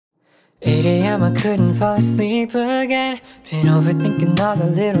8 a.m. I couldn't fall asleep again. Been overthinking all the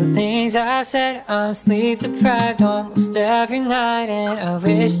little things I've said. I'm sleep deprived almost every night, and I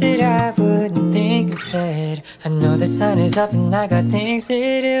wish that I wouldn't think instead. I know the sun is up and I got things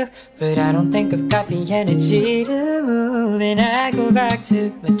to do, but I don't think I've got the energy to move. And I go back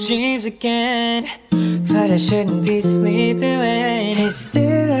to my dreams again, but I shouldn't be sleeping when it's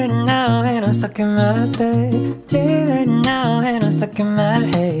daylight now and I'm stuck in my bed. Daylight now and I'm stuck in my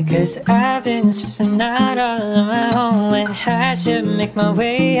head, 'cause I've been stressing out all on my own when I should make my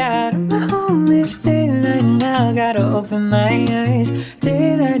way out of my home. It's daylight now, gotta open my eyes.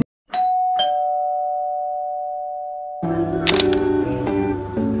 Daylight.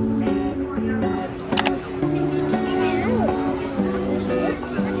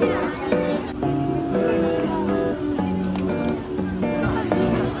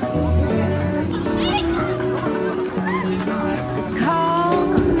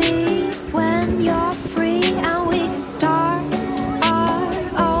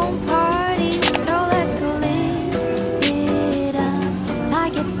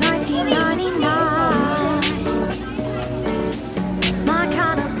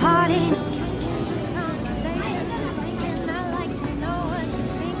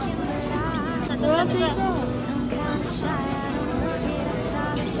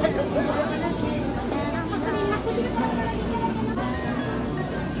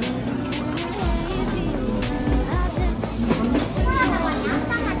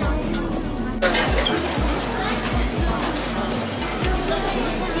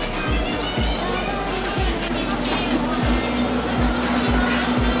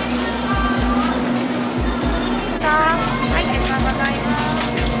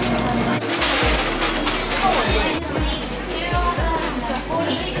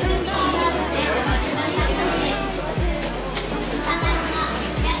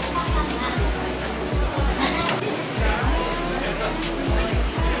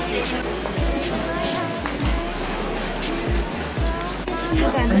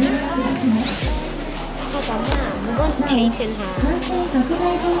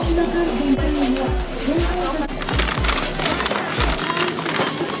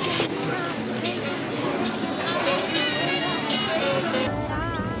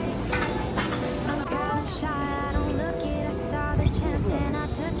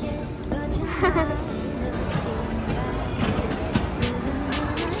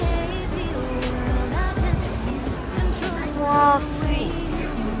 Wow, sweet.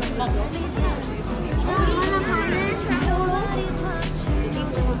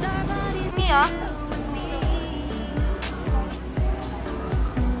 Mia?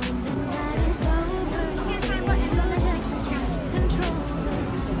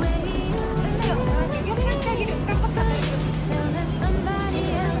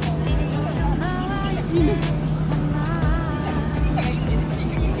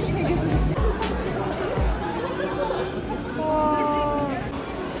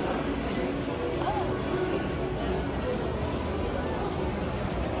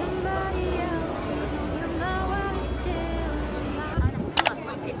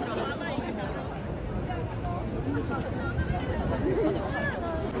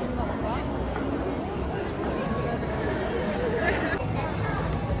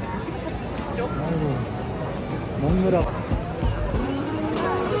 먹느라.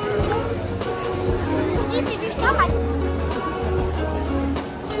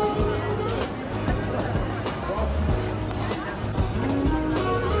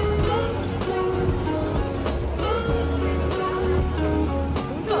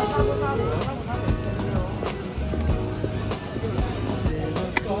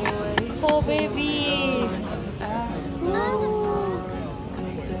 Oh baby.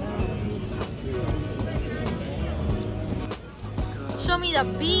 Show me the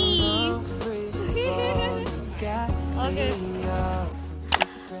beef. Okay.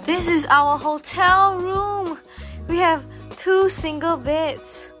 This is our hotel room. We have 2 single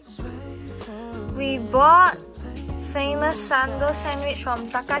beds. We bought famous sando sandwich from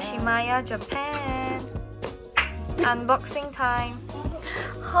Takashimaya, Japan. Unboxing time.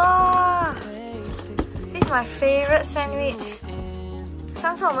 Oh, this is my favorite sandwich.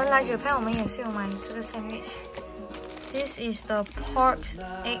 上次我们来 Japan 我们也是有买这个 sandwich. This is the pork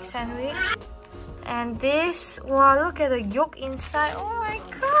egg sandwich. And this, wow, look at the yolk inside. Oh my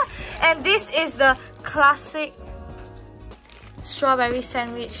god. And this is the classic strawberry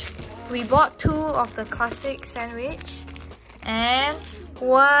sandwich. We bought 2 of the classic sandwich and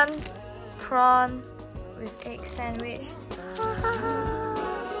 1 prawn with egg sandwich.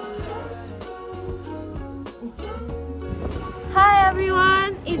 Hi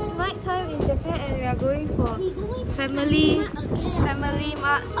everyone, it's nighttime family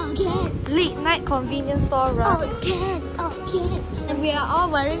mart, late night convenience store run. And we are all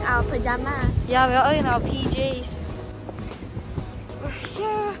wearing our pajamas. Yeah, we're all in our PJs. We're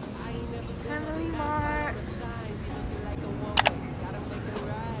here. Family mart.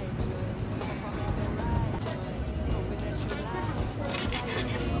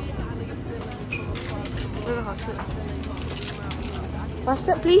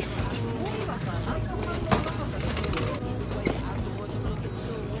 Basket, please.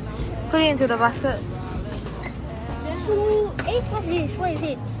 Put it into the basket. What's this? What is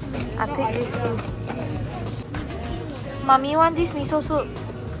it? I picked this too. Mommy want this miso soup.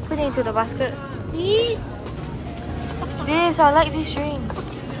 Put it into the basket. This, I like this drink.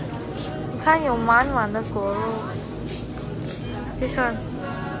 你看有满满的果肉。This one.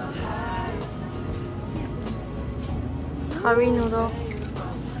 Curry noodle.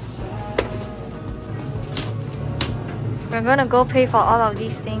 We're gonna go pay for all of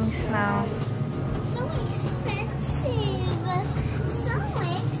these things now. So expensive. So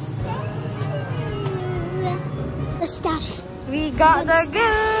expensive. The stash. We got the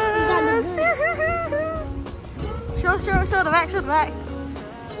goods. Show the back, show the back.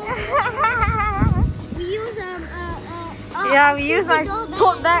 We use yeah, we use my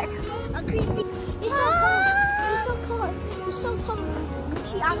tote bag. A creepy. It's so cold. It's so cold. It's so cold.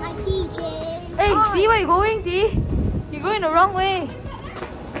 She on my PJ. Hey, Dee, where you going, Dee? You're going the wrong way.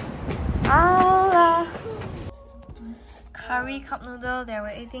 Ah. Curry cup noodle that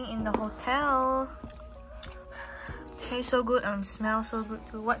we're eating in the hotel. Tastes so good and smells so good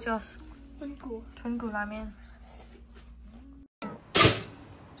too. What's yours? Twingu ramen.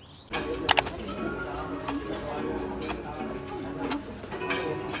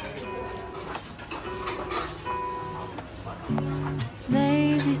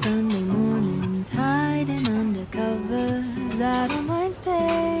 Lazy Sunday mornings, hiding under covers. I don't mind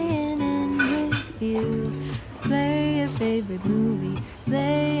staying in with you. Play your favorite movie,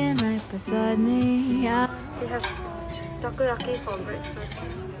 laying right beside me. We have takoyaki for breakfast.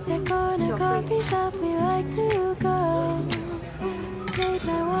 The corner coffee shop we like to go. Late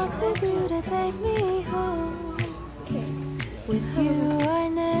night walks with you to take me home. With you I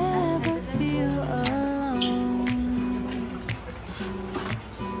never feel alone.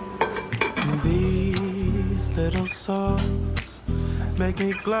 These little songs make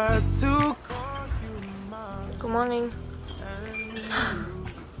me glad to call you mine. Good morning.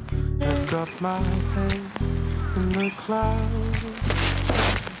 I've got my head in the clouds.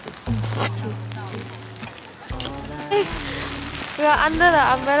 We are under the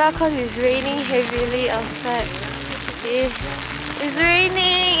umbrella because it's raining heavily outside. It's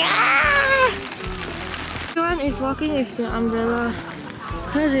raining! Ah! Everyone is walking with the umbrella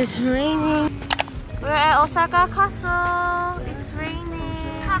because it's raining. We're at Osaka Castle. It's raining.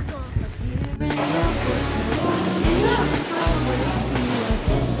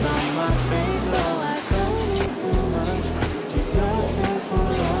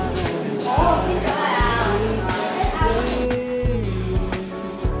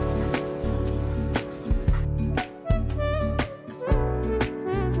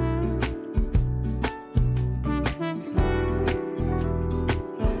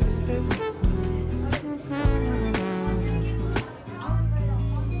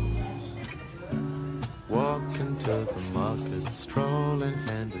 Walking to the market, strolling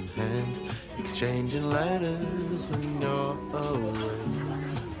hand in hand, exchanging letters when you're away.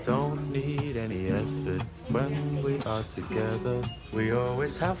 Don't need any effort when we are together. We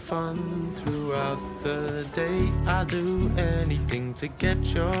always have fun throughout the day. I'll do anything to get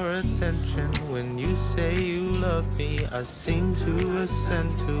your attention. When you say you love me, I seem to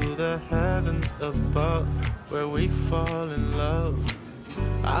ascend to the heavens above, where we fall in love.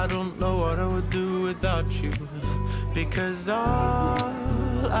 I don't know what I would do without you, because all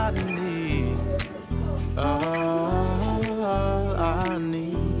I need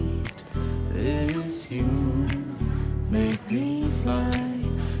is you. Make me fly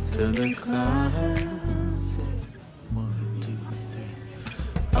to the clouds. 1, 2,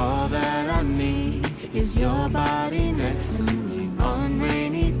 3. All that I need is your body next to me on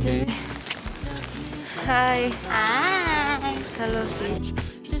rainy days. Hi. Hi. Hello, Fitch.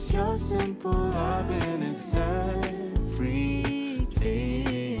 Just your simple love and it's everything.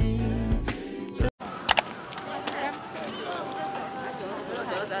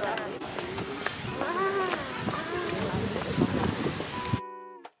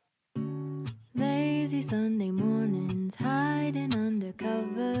 Lazy Sunday mornings, hiding under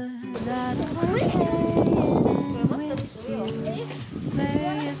covers. I don't mind staying in with you.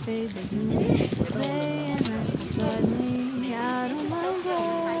 Play your favorite movie playing right beside me. I don't mind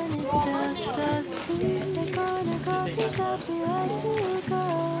when it's just us two. The corner coffee shop we like to go.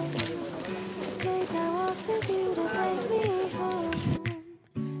 Take that walks with you to take me home.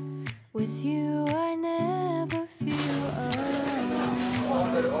 With you I never feel alone.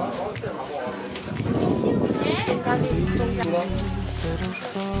 Little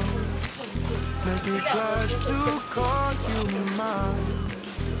songs make me glad to call you mine.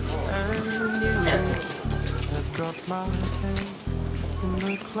 And you have got my head in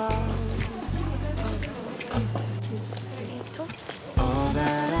the clouds. All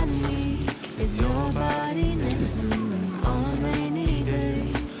that I need is your body next to me on rainy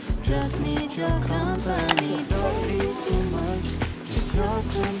days. Just need your company, don't need too much. Just your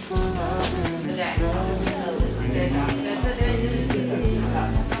simple love and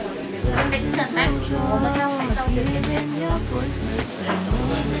hearing your voice.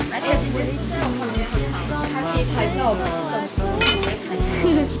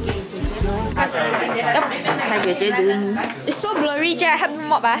 睇姐姐錄音。 It's so blurry, Jack. Help me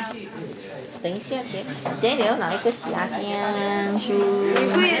mop 啊。等一下，姐，姐你要拿一个虾酱酥。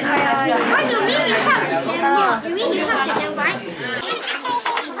会啊。 Why do we have jam? Do we have jam, right?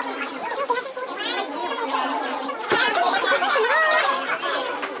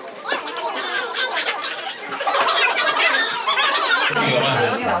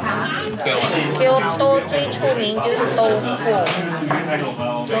 京都最出名就是豆腐，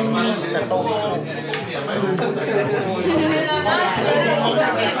跟 mix 的豆腐。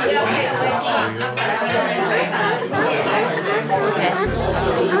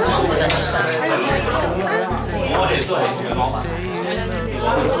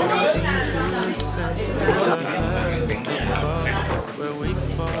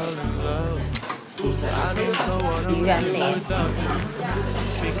原味。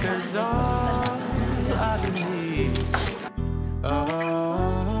 Because all I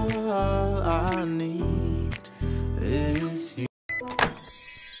need is you.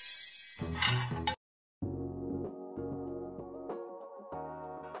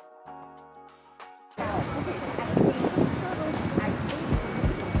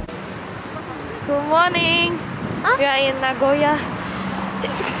 Good morning. We are in Nagoya.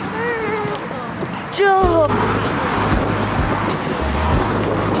 Job.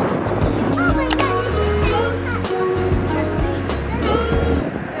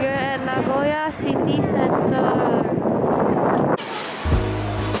 We're at Nagoya City Center.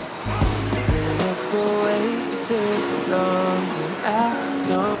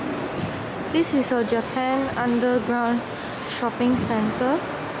 This is a Japan underground shopping center,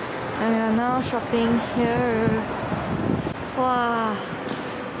 and we are now shopping here. Wow.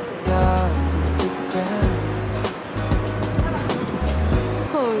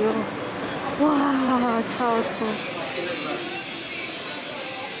 Oh, yo. Wow, 超酷.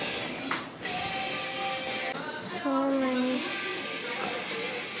 So many.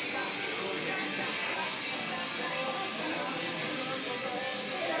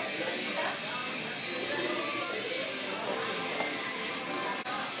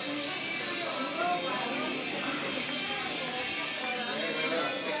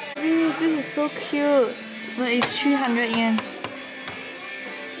 This is so cute, but it's 300 yen.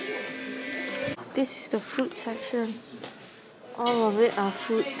 This is the food section. All of it are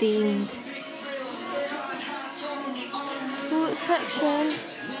food themed. Food section.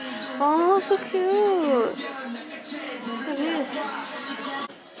 Oh, so cute. Look at this.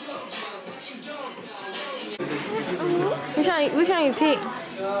 Which one you pick?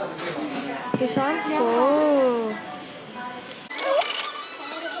 This one? Oh.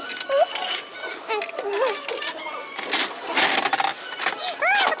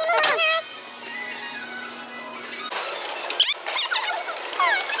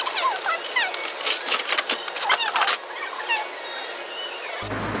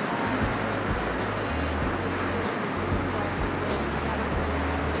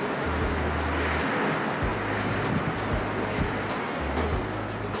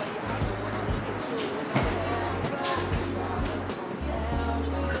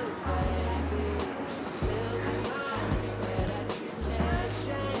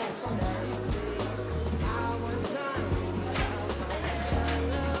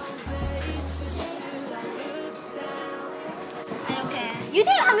 You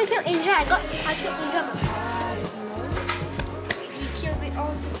think how we killed Indra? I killed Indra. We killed it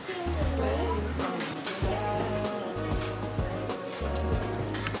also.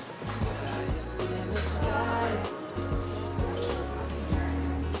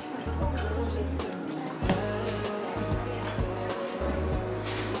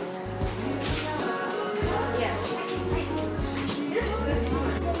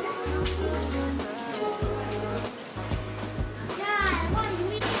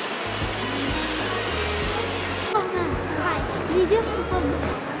 super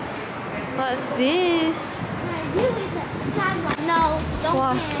good. What's this? My view is a skyline. No, don't.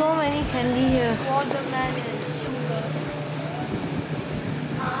 Wow, so many candy here. Watermelon, sugar.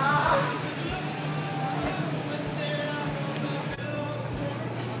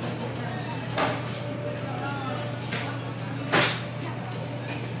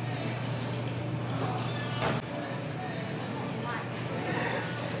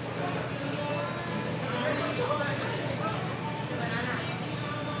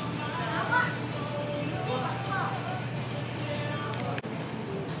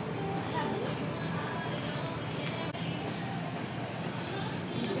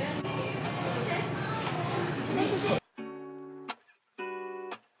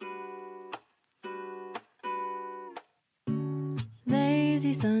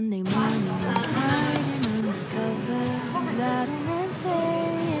 Lazy Sunday mornings, hiding under covers. I don't mind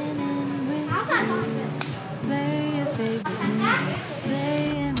staying in with you. Play your favorite music,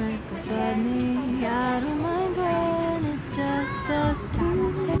 playing right beside me. I don't mind when it's just us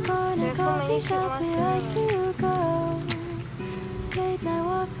two. That corner coffee shop we like to go. Late night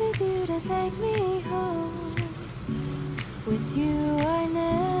walks with you to take me home. With you I